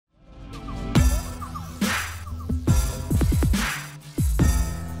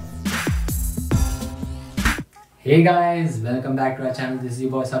Hey guys, welcome back to our channel. This is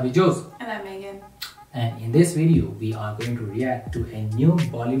your boy Sabi Jose. And I'm Megan. And in this video, we are going to react to a new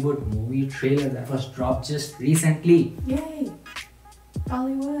Bollywood movie trailer that was dropped just recently. Yay!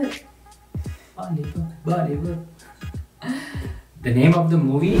 Bollywood. Bollywood. The name of the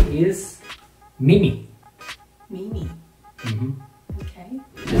movie is Mimi. Mimi. Okay.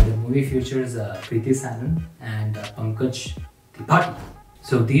 And the movie features Kriti Sanon and Pankaj Tripathi.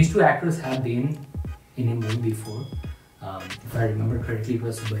 So these two actors have been in a movie before. If I remember correctly, it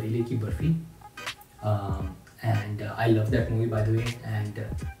was Bareli Ki Barfi. And I love that movie, by the way. And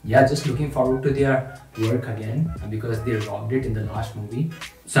yeah, just looking forward to their work again because they rocked it in the last movie.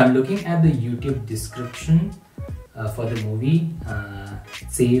 So I'm looking at the YouTube description for the movie.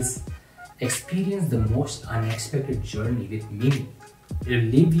 It says, experience the most unexpected journey with Mimi. It will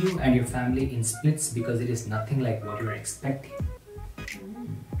leave you and your family in splits because it is nothing like what you're expecting.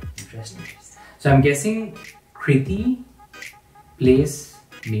 Interesting. So I'm guessing Kriti plays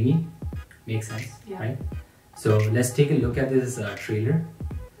Mimi. Makes sense, yeah. Right? So let's take a look at this trailer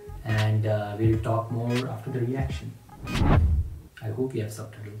and we'll talk more after the reaction. I hope you have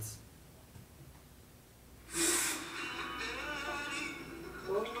subtitles.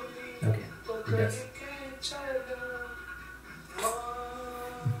 Okay, it does.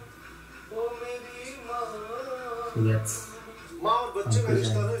 So that's माँ और बच्चे का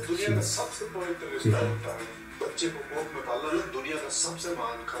रिश्ता ना दुनिया का सबसे पवित्र रिश्ता होता है। बच्चे को कोख में पालना ना दुनिया का सबसे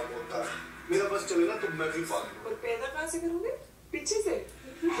महान काम होता है। मेरा बस चले ना तो मैं भी पाल लूँ। और पैदा कहाँ से करोगे? पीछे से?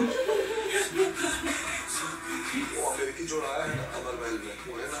 वो अमेरिकी जोड़ा आया है ना अमर महल में,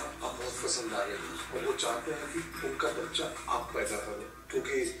 उन्हें ना आप बहुत पसंद आ गए और वो चाहते हैं कि उनका बच्चा आप पैदा करो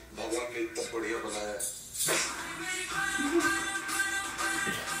क्योंकि भगवान ने इतना बढ़िया बनाया है।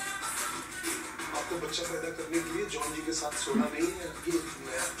 आपको बच्चा पैदा करने के लिए जॉन जी के साथ सोना नहीं है, ये एक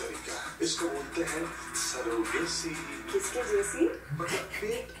नया तरीका है। इसको बोलते हैं सरोगेसी। किसके जैसी? मतलब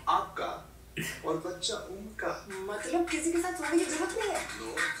पेट आपका और बच्चा उनका। मतलब किसी के साथ सोने की जरूरत नहीं है?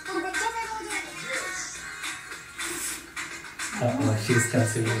 और बच्चा पैदा हो जाएगा? she's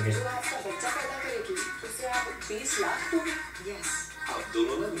considering it. जो आपका बच्चा पैदा करेगी, उसे आप 20 लाख दोगे? Yes. आप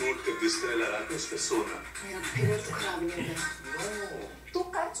दोनों ना नोट के बिस्तर लगा के उस पे सोना। मेरा फिगर तो खराब नहीं होगा। नो। तू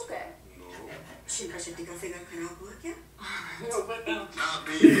कर चुका है? शिल्पा शेट्टी का फिगर खराब हुआ क्या?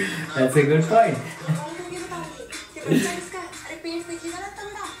 That's a good point. बच्चा किसका है? अरे पेट देखिएगा ना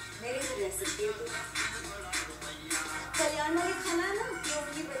तंगा। मेरे से रह सकती है तू। कल्याण वाली खाना है ना, ये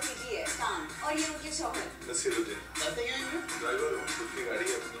उनकी भतीजी है कान और ये उनके शौहर। नसीब दे। ड्राइवर हूँ, खुद की गाड़ी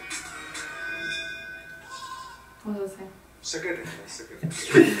है अपनी। What was that? Second.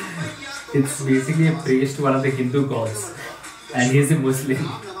 It's basically a praise to one of the Hindu gods, and he's a Muslim.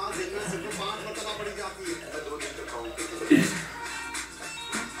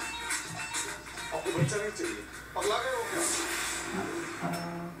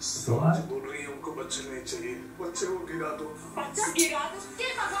 So बोल रही है उनको बच्चे नहीं चाहिए, बच्चे को गिरा दो। बच्चा गिरा दो, क्या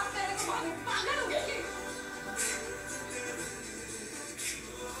मजाक कर रहे हो? पागल हो गए क्या?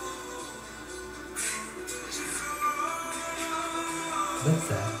 That's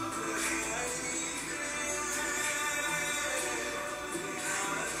sad.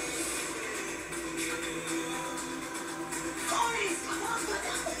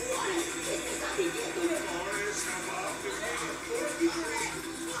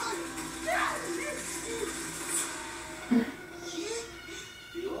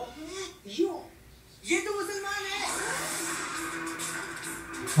 ये तो मुसलमान है।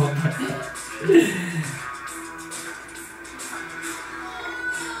 Oh my God.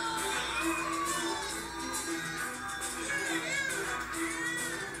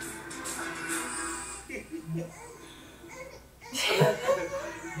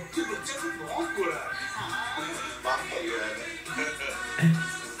 बच्चे को बहुत बुरा है। बाप हो गया है।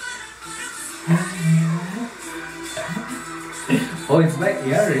 Oh, it's by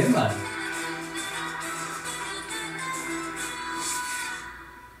A.R. Rahman.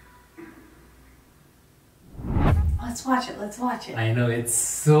 Let's watch it. I know, it's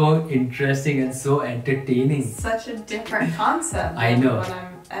so interesting and so entertaining. Such a different concept I than know. what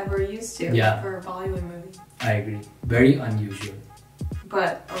I'm ever used to for a Bollywood movie. I agree. Very unusual.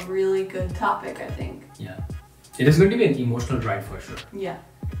 But a really good topic, I think. Yeah. It is going to be an emotional ride for sure. Yeah.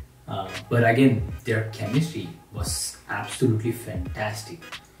 But again, their chemistry was absolutely fantastic,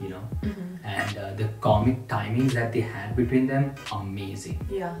 you know. And the comic timings that they had between them, amazing.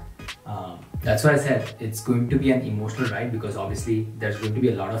 Yeah. That's why I said it's going to be an emotional ride because obviously there's going to be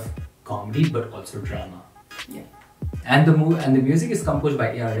a lot of comedy but also drama. Yeah. And the music is composed by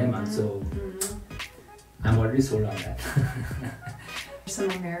A.R. Rahman, so I'm already sold on that. Some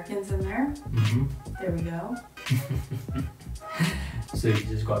Americans in there. Mm-hmm. There we go. So you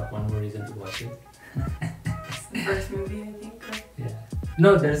just got one more reason to watch it. It's the first movie, I think. Or... Yeah.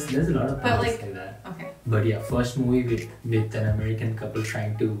 No, there's a lot of But movies like that. okay. But yeah, first movie with an American couple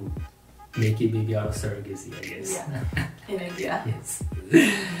trying to make a baby out of surrogacy, I guess. Yeah. In India. Yes.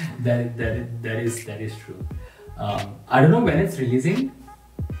 that is true. I don't know when it's releasing,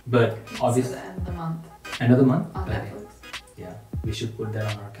 but obviously It's the end of the month another month. on Okay. Netflix. Yeah, we should put that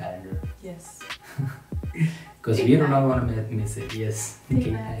on our calendar Yes. because Date we do night. not want to miss it. Yes. Date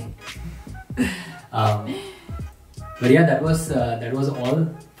Date night. night. But yeah, that was all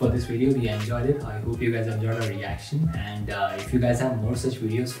for this video. We enjoyed it. I hope you guys enjoyed our reaction, and if you guys have more such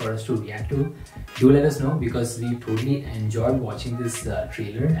videos for us to react to, do let us know, because we totally enjoyed watching this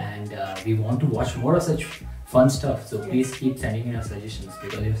trailer, and we want to watch more of such fun stuff. So please keep sending in your suggestions,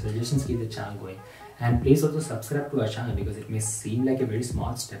 because your suggestions keep the channel going. And please also subscribe to our channel, because it may seem like a very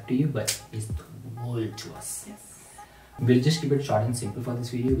small step to you, but it's the world to us. Yes. We'll just keep it short and simple for this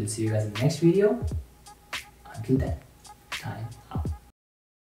video. We'll see you guys in the next video. Until then, time out.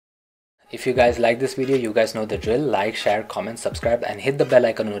 If you guys like this video, you guys know the drill. Like, share, comment, subscribe, and hit the bell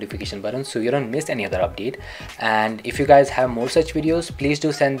icon notification button so you don't miss any other update. And if you guys have more such videos, please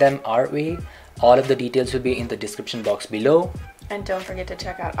do send them our way. All of the details will be in the description box below. And don't forget to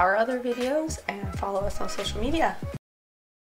check out our other videos and follow us on social media.